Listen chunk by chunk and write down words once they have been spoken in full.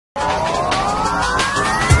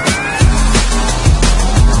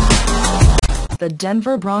The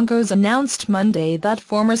Denver Broncos announced Monday that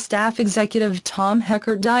former staff executive Tom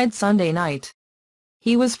Heckert died Sunday night.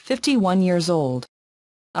 He was 51 years old.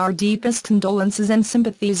 Our deepest condolences and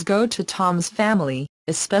sympathies go to Tom's family,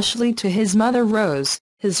 especially to his mother Rose,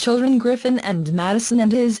 his children Griffin and Madison,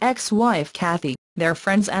 and his ex-wife Kathy, their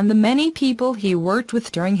friends, and the many people he worked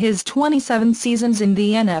with during his 27 seasons in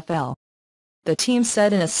the NFL. The team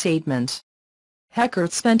said in a statement.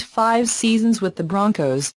 Heckert spent 5 seasons with the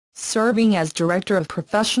Broncos, serving as Director of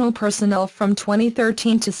Professional Personnel from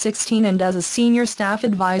 2013 to 16 and as a senior staff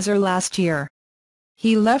advisor last year.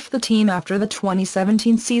 He left the team after the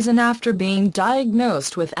 2017 season after being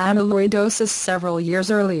diagnosed with amyloidosis several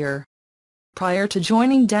years earlier. Prior to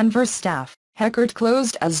joining Denver staff, Heckert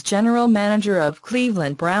closed as general manager of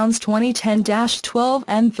Cleveland Browns 2010-12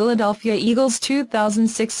 and Philadelphia Eagles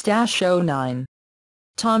 2006-09.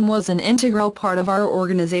 Tom was an integral part of our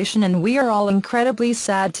organization and we are all incredibly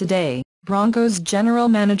sad today, Broncos general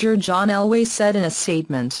manager John Elway said in a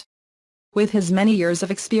statement. With his many years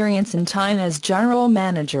of experience and time as general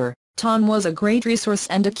manager, Tom was a great resource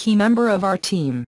and a key member of our team.